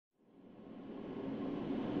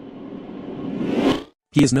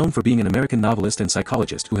He is known for being an American novelist and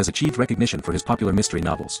psychologist who has achieved recognition for his popular mystery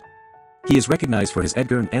novels. He is recognized for his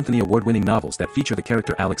Edgar and Anthony Award-winning novels that feature the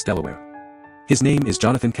character Alex Delaware. His name is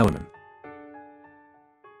Jonathan Kellerman.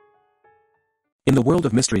 In the world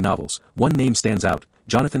of mystery novels, one name stands out: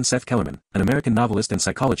 Jonathan Seth Kellerman, an American novelist and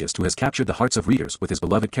psychologist who has captured the hearts of readers with his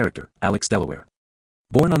beloved character, Alex Delaware.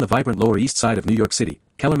 Born on the vibrant Lower East Side of New York City,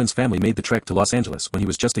 Kellerman's family made the trek to Los Angeles when he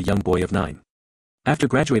was just a young boy of 9. After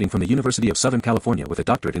graduating from the University of Southern California with a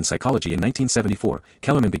doctorate in psychology in 1974,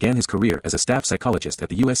 Kellerman began his career as a staff psychologist at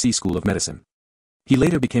the USC School of Medicine. He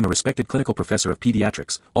later became a respected clinical professor of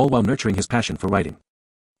pediatrics, all while nurturing his passion for writing.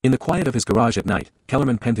 In the quiet of his garage at night,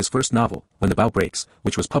 Kellerman penned his first novel, When the Bough Breaks,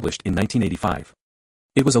 which was published in 1985.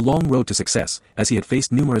 It was a long road to success, as he had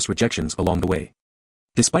faced numerous rejections along the way.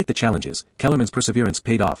 Despite the challenges, Kellerman's perseverance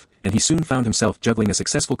paid off, and he soon found himself juggling a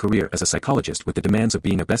successful career as a psychologist with the demands of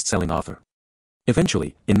being a best-selling author.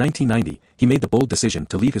 Eventually, in 1990, he made the bold decision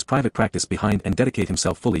to leave his private practice behind and dedicate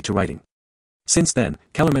himself fully to writing. Since then,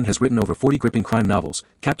 Kellerman has written over 40 gripping crime novels,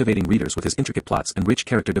 captivating readers with his intricate plots and rich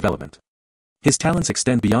character development. His talents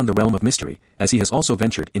extend beyond the realm of mystery, as he has also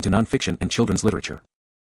ventured into nonfiction and children's literature.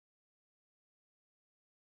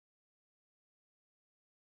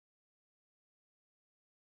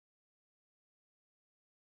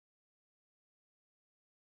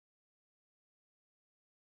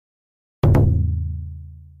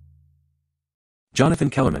 Jonathan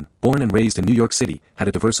Kellerman, born and raised in New York City, had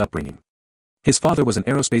a diverse upbringing. His father was an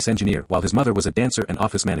aerospace engineer while his mother was a dancer and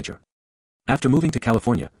office manager. After moving to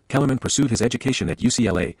California, Kellerman pursued his education at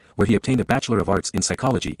UCLA, where he obtained a Bachelor of Arts in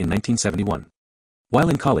Psychology in 1971. While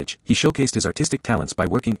in college, he showcased his artistic talents by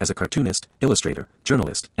working as a cartoonist, illustrator,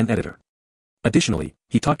 journalist, and editor. Additionally,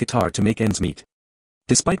 he taught guitar to make ends meet.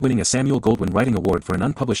 Despite winning a Samuel Goldwyn Writing Award for an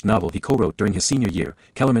unpublished novel he co-wrote during his senior year,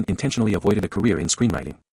 Kellerman intentionally avoided a career in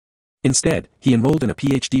screenwriting. Instead, he enrolled in a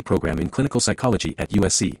PhD program in clinical psychology at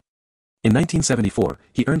USC. In 1974,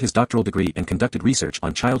 he earned his doctoral degree and conducted research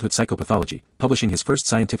on childhood psychopathology, publishing his first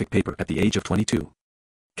scientific paper at the age of 22.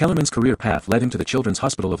 Kellerman's career path led him to the Children's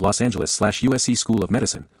Hospital of Los Angeles/USC School of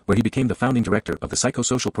Medicine, where he became the founding director of the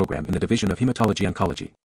psychosocial program in the Division of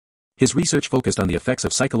Hematology-Oncology. His research focused on the effects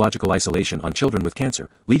of psychological isolation on children with cancer,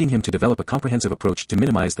 leading him to develop a comprehensive approach to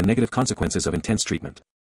minimize the negative consequences of intense treatment.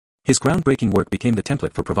 His groundbreaking work became the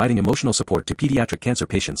template for providing emotional support to pediatric cancer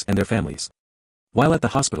patients and their families. While at the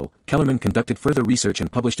hospital, Kellerman conducted further research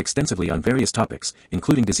and published extensively on various topics,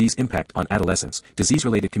 including disease impact on adolescents,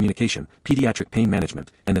 disease-related communication, pediatric pain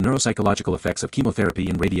management, and the neuropsychological effects of chemotherapy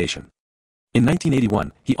and radiation. In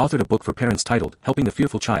 1981, he authored a book for parents titled Helping the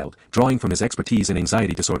Fearful Child, drawing from his expertise in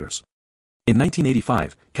anxiety disorders. In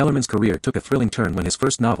 1985, Kellerman's career took a thrilling turn when his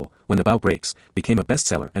first novel, When the Bough Breaks, became a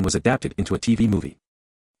bestseller and was adapted into a TV movie.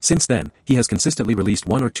 Since then, he has consistently released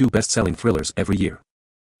 1 or 2 best-selling thrillers every year.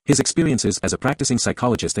 His experiences as a practicing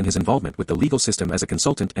psychologist and his involvement with the legal system as a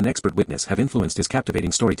consultant and expert witness have influenced his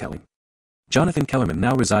captivating storytelling. Jonathan Kellerman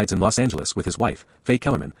now resides in Los Angeles with his wife, Faye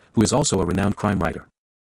Kellerman, who is also a renowned crime writer.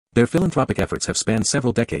 Their philanthropic efforts have spanned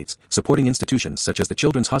several decades, supporting institutions such as the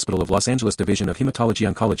Children's Hospital of Los Angeles Division of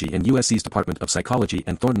Hematology-Oncology and USC's Department of Psychology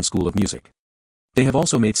and Thornton School of Music. They have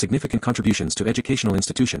also made significant contributions to educational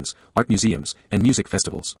institutions, art museums, and music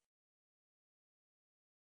festivals.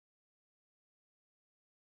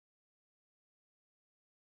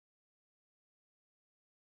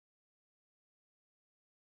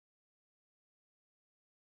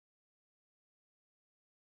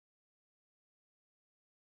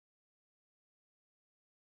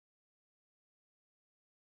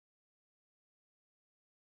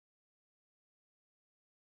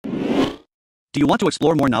 Do you want to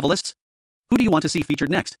explore more novelists? Who do you want to see featured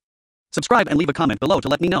next? Subscribe and leave a comment below to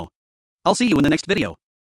let me know. I'll see you in the next video.